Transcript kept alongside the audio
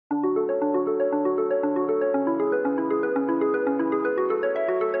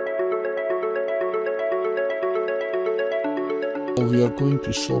we are going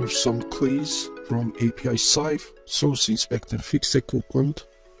to solve some quiz from API SIFE, Source Inspector Fixed Equipment.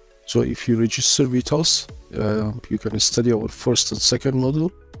 So if you register with us, you can study our first and second module,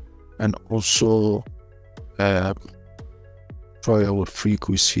 and also try our free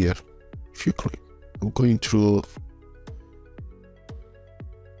quiz here. If you click, I'm going through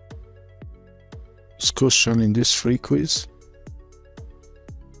this question in this free quiz.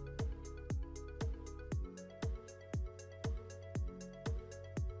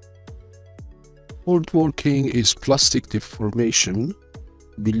 Cold working is plastic deformation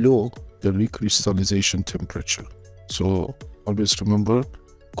below the recrystallization temperature. So always remember,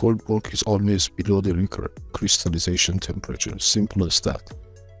 cold work is always below the recrystallization temperature. Simple as that.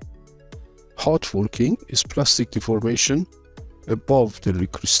 Hot working is plastic deformation above the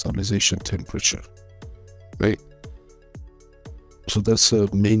recrystallization temperature. Right? So that's the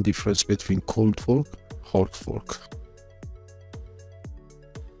main difference between cold work and hot work.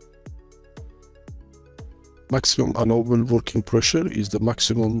 Maximum allowable working pressure is the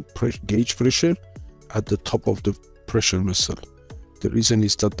maximum gauge pressure at the top of the pressure vessel. The reason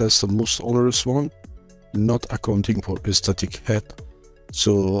is that that's the most onerous one, not accounting for a static head.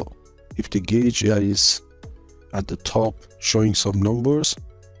 So if the gauge is at the top showing some numbers,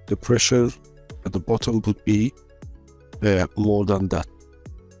 the pressure at the bottom would be more than that.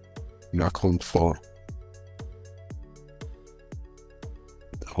 You account for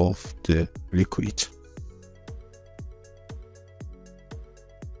of the liquid.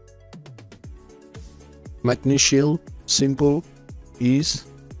 Magnesium symbol is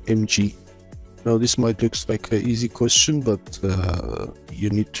Mg. Now this might look like an easy question, but you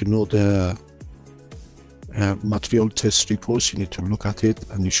need to know the material test reports. You need to look at it,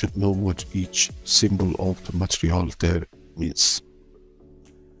 and you should know what each symbol of the material there means.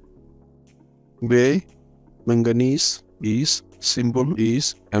 Where manganese is symbol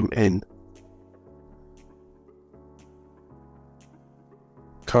is Mn.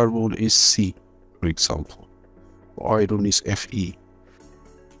 Carbon is C, for example. Iron is Fe.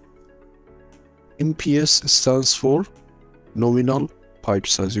 MPS stands for nominal pipe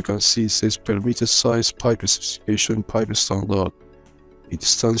size. You can see it says permitted size, pipe specification, pipe standard. It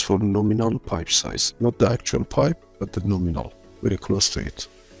stands for nominal pipe size, not the actual pipe, but the nominal, very close to it.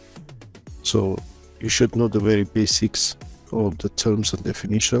 So you should know the very basics of the terms and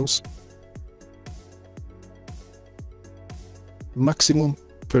definitions. Maximum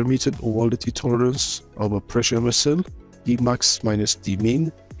permitted ovality tolerance of a pressure vessel, Dmax minus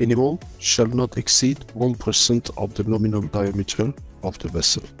Dmin minimum, shall not exceed 1% of the nominal diameter of the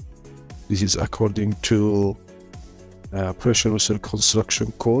vessel. This is according to Pressure Vessel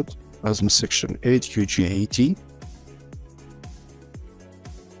Construction Code, ASME Section 8 QG 80.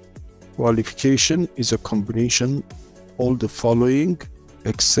 Qualification is a combination all the following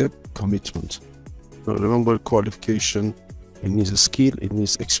except commitment. Now remember, qualification, it needs a skill, it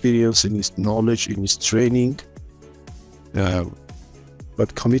needs experience, it needs knowledge, it needs training.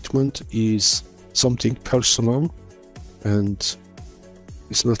 But commitment is something personal, and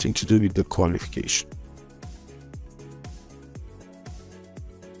it's nothing to do with the qualification.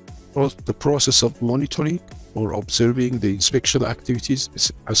 The process of monitoring or observing the inspection activities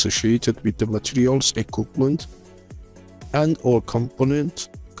is associated with the materials, equipment, and or component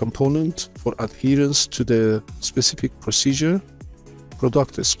for adherence to the specific procedure,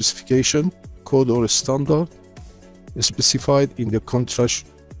 product specification, code or standard specified in the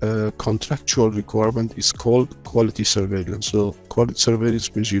contractual requirement is called quality surveillance. So quality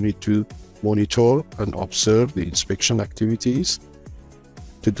surveillance means you need to monitor and observe the inspection activities.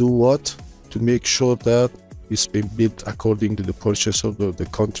 To do what? To make sure that it's been built according to the purchase of the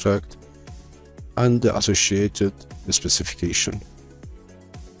contract and the associated specification.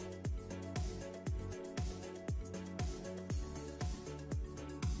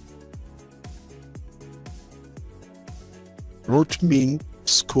 Root mean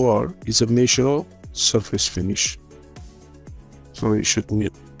score is a measure of surface finish. So you should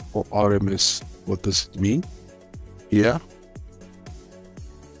need for RMS. What does it mean? Yeah.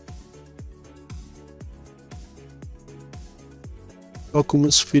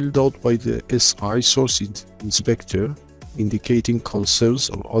 Documents filled out by the SI source inspector indicating concerns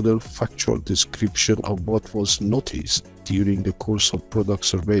or other factual description of what was noticed during the course of product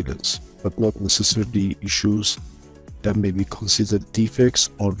surveillance, but not necessarily issues that may be considered defects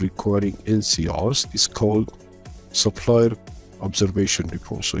or requiring NCRs, is called supplier observation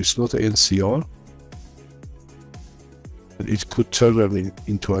report. So it's not an NCR, but it could turn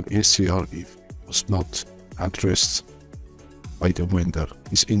into an NCR if it was not addressed by the vendor.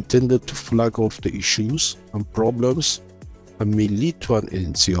 It's intended to flag off the issues and problems and may lead to an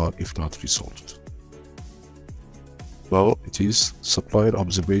NCR if not resolved. Well, it is Supplier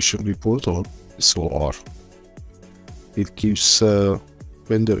Observation Report, or SOR. It gives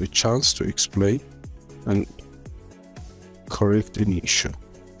vendor a chance to explain and correct any issue.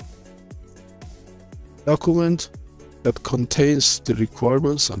 Document that contains the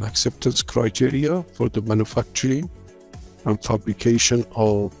requirements and acceptance criteria for the manufacturing and fabrication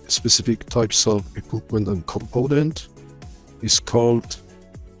of specific types of equipment and component is called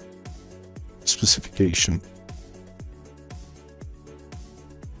specification.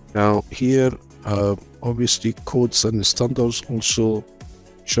 Now here, obviously codes and standards also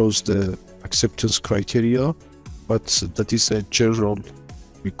shows the acceptance criteria, but that is a general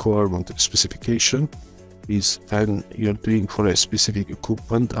requirement. Specification is then you're doing for a specific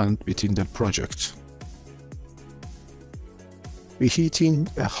equipment and within the project. Reheating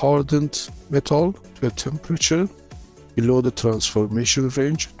a hardened metal to a temperature below the transformation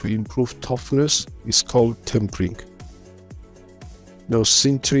range to improve toughness is called tempering. Now,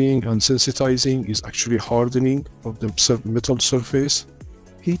 sintering and sensitizing is actually hardening of the metal surface.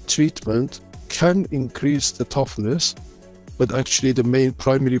 Heat treatment can increase the toughness, but actually the main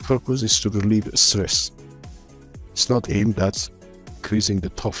primary purpose is to relieve stress. It's not aimed at increasing the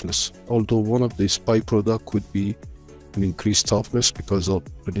toughness, although one of these byproducts could be an increased toughness because of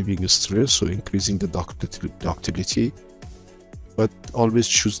relieving stress, so increasing the ductility, but always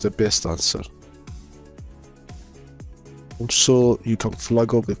choose the best answer. Also, you can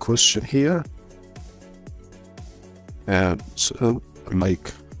flag up the question here, and so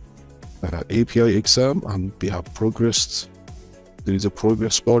like API exam, and we have progressed. There is a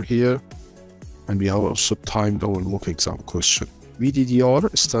progress bar here, and we have also timed our mock exam question.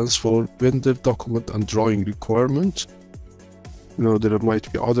 VDDR stands for Vendor Document and Drawing Requirement. You know, there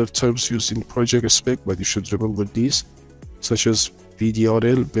might be other terms used in project spec, but you should remember these, such as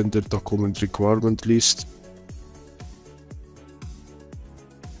VDRL, Vendor Document Requirement List.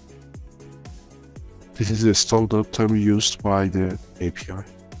 This is a standard term used by the API.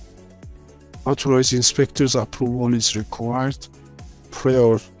 Authorized inspector's approval is required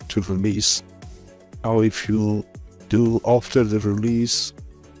prior to release. Now, if you do after the release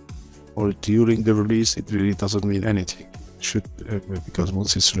or during the release, it really doesn't mean anything. It should, because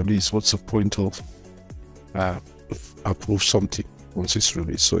once it's released, what's the point of approve something once it's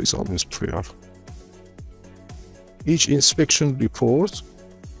released? So it's always prior. Each inspection report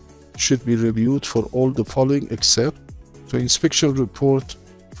should be reviewed for all the following except the inspection report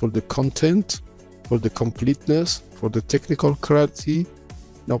for the content, for the completeness, for the technical clarity.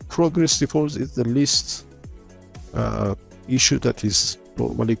 Now, progress report is the least issue that is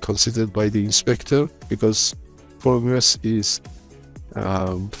normally considered by the inspector, because progress is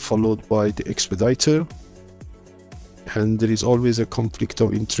followed by the expediter, and there is always a conflict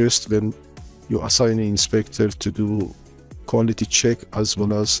of interest when you assign an inspector to do quality check as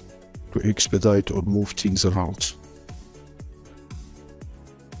well as to expedite or move things around.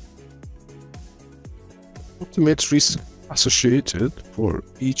 Ultimate risk associated for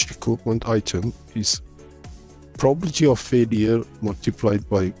each equipment item is probability of failure multiplied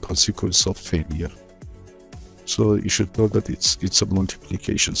by consequence of failure. So you should know that it's a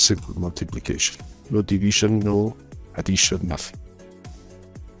multiplication, simple multiplication. No division, no addition, nothing.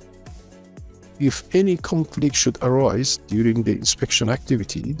 If any conflict should arise during the inspection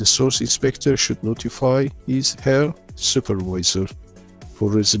activity, the source inspector should notify her supervisor for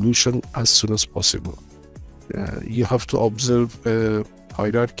resolution as soon as possible. You have to observe a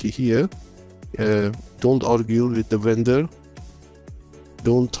hierarchy here. Don't argue with the vendor.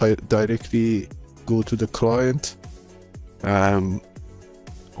 Don't directly go to the client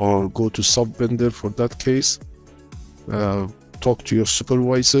or go to sub-vendor for that case. Talk to your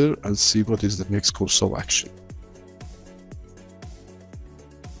supervisor and see what is the next course of action.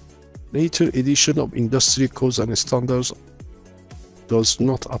 Later edition of industry codes and standards does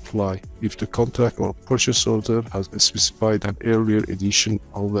not apply if the contract or purchase order has specified an earlier edition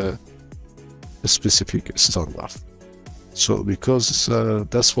of a specific standard. So because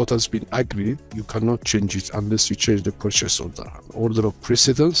that's what has been agreed, you cannot change it unless you change the purchase order. Order of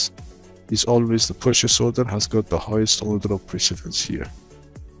precedence is always the purchase order has got the highest order of precedence here.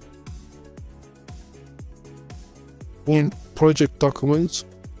 In project documents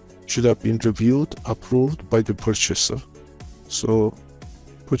should have been reviewed, approved by the purchaser. So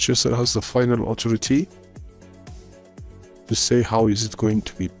purchaser has the final authority to say how is it going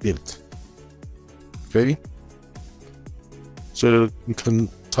to be built. Okay, so you can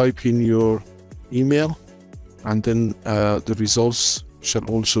type in your email, and then the results shall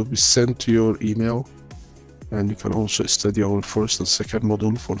also be sent to your email and you can also study our first and second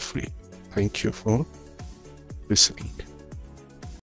module for free. Thank you for listening.